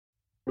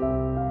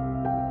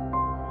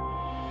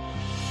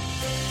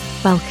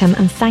Welcome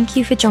and thank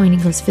you for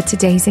joining us for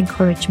today's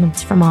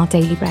encouragement from Our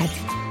Daily Bread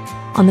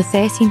on the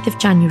 13th of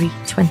January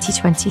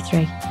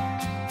 2023.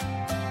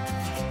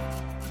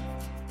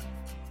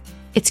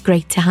 It's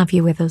great to have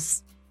you with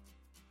us.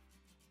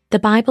 The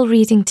Bible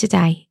reading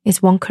today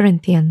is 1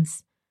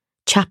 Corinthians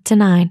chapter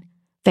 9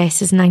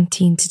 verses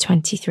 19 to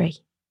 23.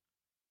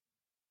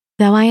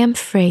 Though I am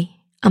free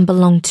and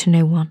belong to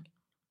no one,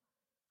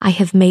 I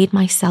have made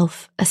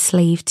myself a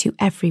slave to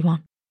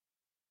everyone,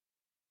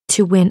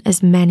 to win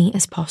as many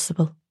as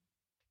possible.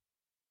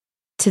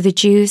 To the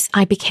Jews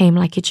I became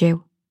like a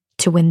Jew,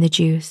 to win the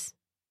Jews.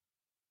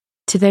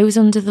 To those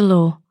under the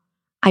law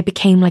I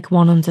became like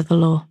one under the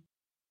law,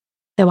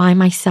 though I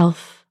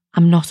myself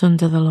am not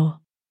under the law,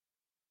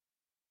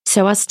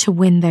 so as to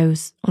win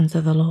those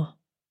under the law.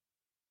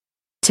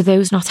 To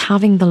those not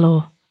having the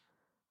law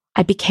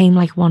I became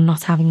like one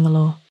not having the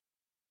law,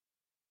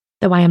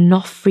 though I am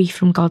not free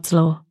from God's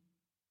law,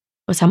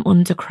 but am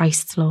under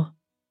Christ's law,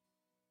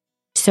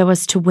 so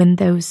as to win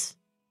those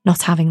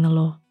not having the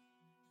law.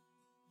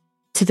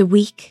 To the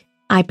weak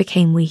I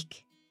became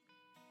weak,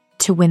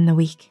 to win the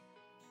weak.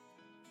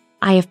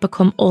 I have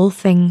become all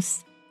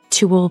things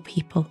to all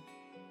people,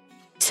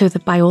 so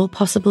that by all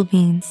possible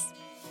means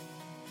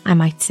I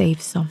might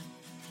save some.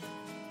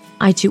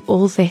 I do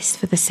all this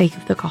for the sake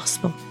of the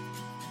gospel,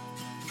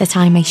 that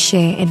I may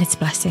share in its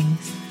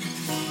blessings.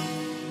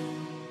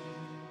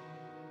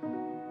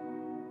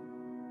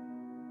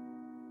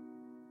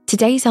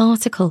 Today's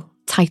article,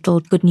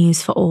 titled Good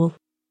News for All,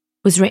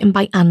 was written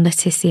by Anne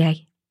Letitia.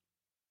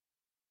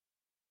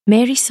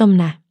 Mary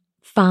Sumner,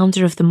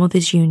 founder of the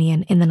Mothers'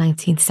 Union in the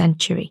 19th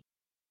century,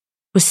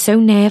 was so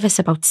nervous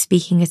about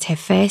speaking at her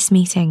first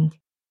meeting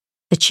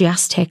that she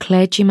asked her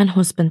clergyman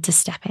husband to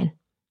step in.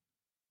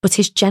 But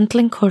his gentle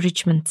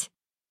encouragement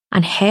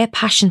and her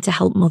passion to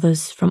help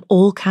mothers from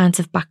all kinds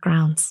of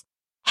backgrounds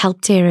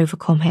helped her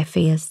overcome her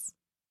fears.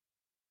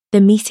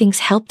 The meetings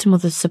helped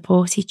mothers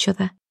support each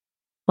other,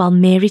 while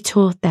Mary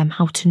taught them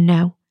how to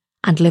know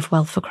and live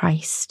well for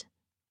Christ.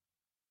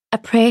 A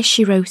prayer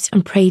she wrote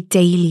and prayed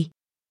daily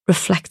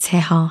reflects her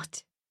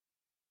heart.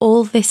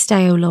 All this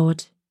day, O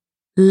Lord,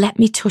 let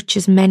me touch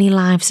as many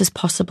lives as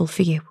possible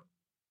for you.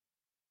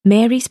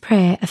 Mary's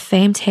prayer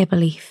affirmed her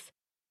belief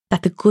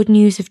that the good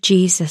news of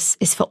Jesus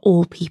is for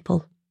all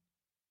people.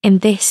 In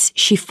this,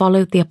 she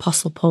followed the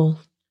Apostle Paul,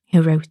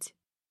 who wrote,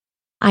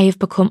 I have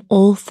become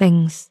all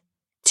things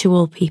to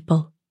all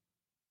people,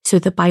 so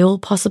that by all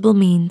possible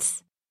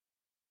means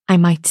I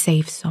might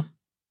save some.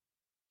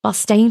 While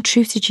staying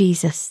true to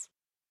Jesus,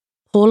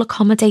 Paul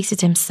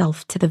accommodated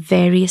himself to the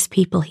various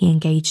people he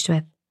engaged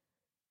with: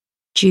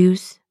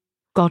 Jews,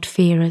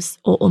 God-fearers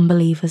or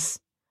unbelievers,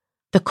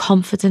 the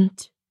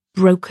confident,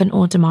 broken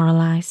or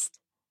demoralised.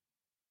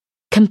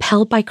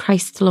 Compelled by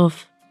Christ's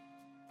love,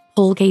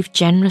 Paul gave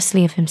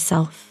generously of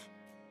himself,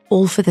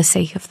 all for the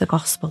sake of the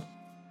gospel.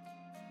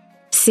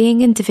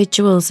 Seeing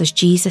individuals as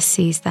Jesus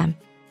sees them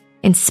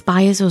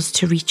inspires us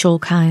to reach all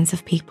kinds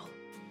of people.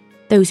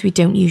 Those we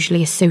don't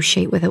usually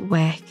associate with at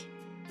work,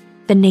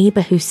 the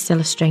neighbour who's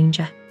still a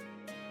stranger,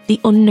 the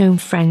unknown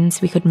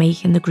friends we could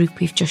make in the group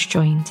we've just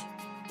joined.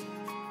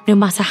 No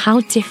matter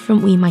how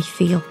different we might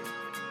feel,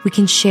 we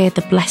can share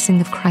the blessing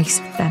of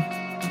Christ with them.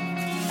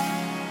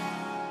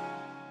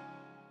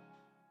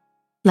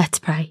 Let's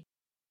pray.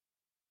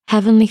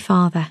 Heavenly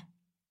Father,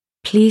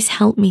 please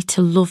help me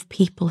to love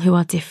people who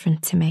are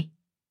different to me.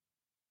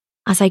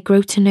 As I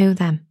grow to know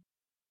them,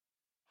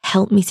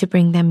 help me to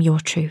bring them your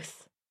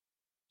truth,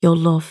 your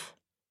love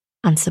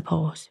and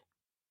support.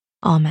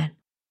 Amen.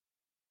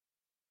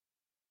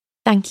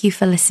 Thank you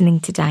for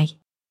listening today.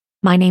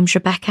 My name's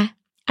Rebecca,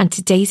 and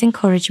today's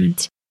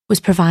encouragement was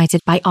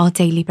provided by Our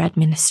Daily Bread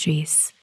Ministries.